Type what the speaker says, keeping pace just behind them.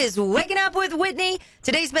Is Waking Up with Whitney.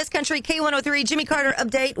 Today's Best Country K103 Jimmy Carter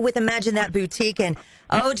update with Imagine That Boutique. And,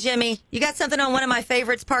 oh, Jimmy, you got something on one of my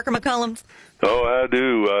favorites, Parker McCollum? Oh, I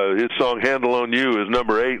do. His song Handle on You is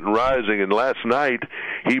number 8 and rising. And last night,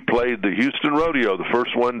 he played the Houston Rodeo, the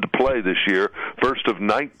first one to play this year. First of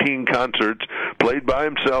 19 concerts, played by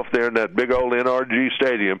himself there in that big old NRG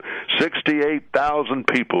stadium. 68,000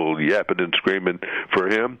 people yapping and screaming for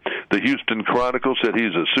him. The Houston Chronicle said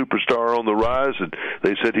he's a superstar on the rise, and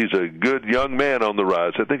they said he's a good young man on the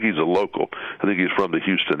rise. I think he's a local. I think he's from the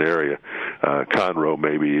Houston area, Conroe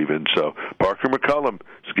maybe even. So Parker McCollum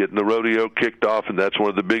is getting the rodeo kicked off, and that's one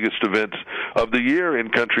of the biggest events of the year in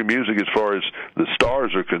country music as far as the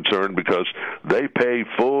stars are concerned, because they pay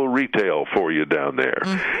full retail for you down there.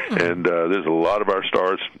 Mm-hmm. And there's a lot of our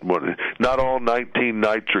stars. Not all 19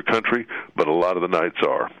 nights are country, but a lot of the nights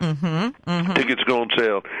are. Mm-hmm. Mm-hmm. Tickets go on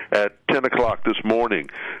sale at 10 o'clock this morning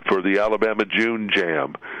for the Alabama June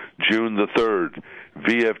Jam, June the 3rd.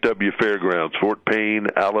 VFW Fairgrounds, Fort Payne,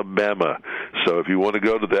 Alabama. So if you want to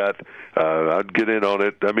go to that, I'd get in on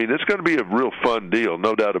it. I mean, it's going to be a real fun deal,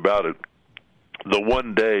 no doubt about it. The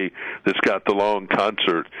one day that's got the long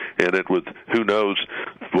concert in it with who knows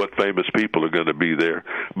what famous people are going to be there.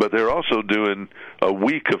 But they're also doing a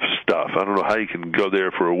week of stuff. I don't know how you can go there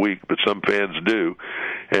for a week, but some fans do.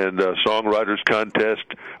 And a songwriters contest,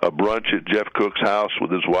 a brunch at Jeff Cook's house with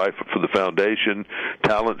his wife for the foundation,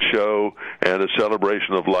 talent show, and a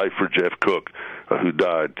celebration of life for Jeff Cook, who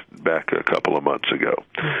died back a couple of months ago.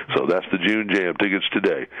 So that's the June Jam. Tickets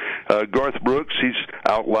today. Garth Brooks, he's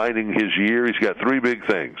outlining his year. He's got 3 big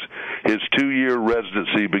things. His 2-year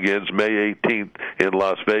residency begins May 18th in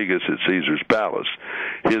Las Vegas at Caesars Palace.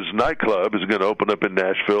 His nightclub is going to open up in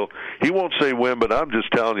Nashville. He won't say when, but I'm just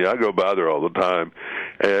telling you, I go by there all the time.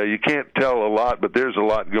 You can't tell a lot, but there's a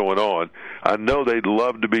lot going on. I know they'd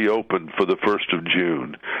love to be open for the 1st of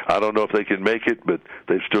June. I don't know if they can make it, but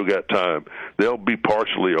they've still got time. They'll be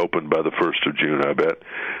partially open by the 1st of June, I bet.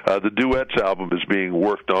 The Duets album is being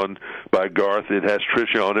worked on by Garth. It has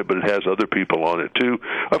Trisha on it, but it has other people on it, too.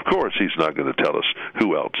 Of course, he's not going to tell us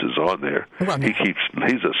who else is on there. Well, no.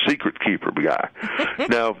 He's a secret keeper guy.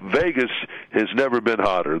 Now, Vegas has never been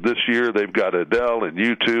hotter. This year, they've got Adele and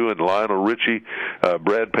U2 and Lionel Richie.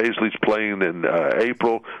 Brad Paisley's playing in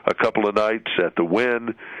April a couple of nights at the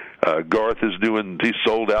Wynn. Garth is he's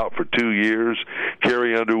sold out for 2 years.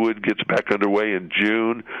 Carrie Underwood gets back underway in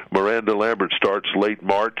June. Miranda Lambert starts late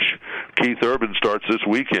March. Keith Urban starts this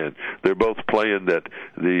weekend. They're both playing at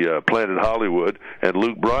the Planet Hollywood, and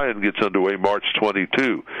Luke Bryan gets underway March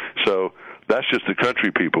 22. So that's just the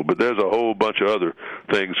country people, but there's a whole bunch of other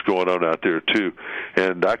things going on out there too.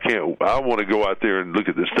 And I want to go out there and look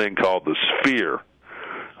at this thing called the Sphere.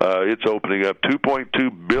 It's opening up,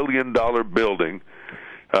 $2.2 billion building.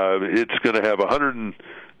 It's going to have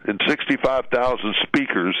 165,000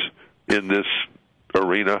 speakers in this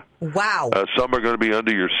arena. Wow! Some are going to be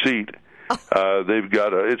under your seat. They've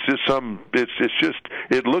got it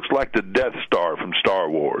looks like the Death Star from Star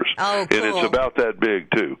Wars. Oh, cool. And it's about that big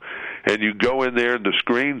too. And you go in there and the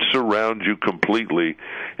screens surround you completely.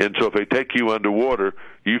 And so if they take you underwater,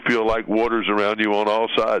 you feel like water's around you on all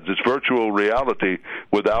sides. It's virtual reality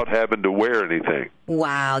without having to wear anything.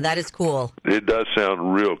 Wow, that is cool. It does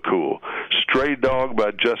sound real cool. Stray Dog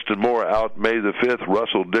by Justin Moore out May the 5th.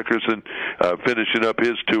 Russell Dickerson finishing up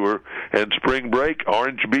his tour. And Spring Break,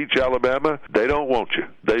 Orange Beach, Alabama, they don't want you.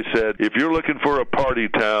 They said, if you're looking for a party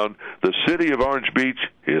town, the city of Orange Beach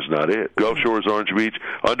is not it. Gulf Shores, Orange Beach,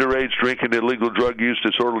 underage drinking, illegal drug use,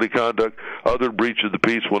 disorderly conduct, other breach of the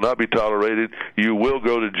peace will not be tolerated. You will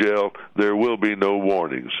go to jail. There will be no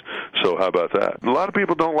warnings. So how about that? A lot of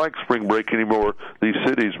people don't like Spring Break anymore, these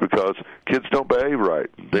cities, because kids don't behave right.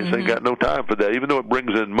 They ain't got no time for that. Even though it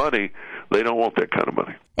brings in money, they don't want that kind of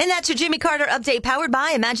money. And that's your Jimmy Carter update, powered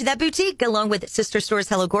by Imagine That Boutique, along with sister stores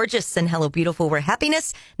Hello Gorgeous and Hello Beautiful, where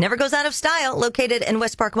happiness never goes out of style. Located in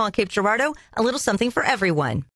West Park Mall, Cape Girardeau, a little something for everyone.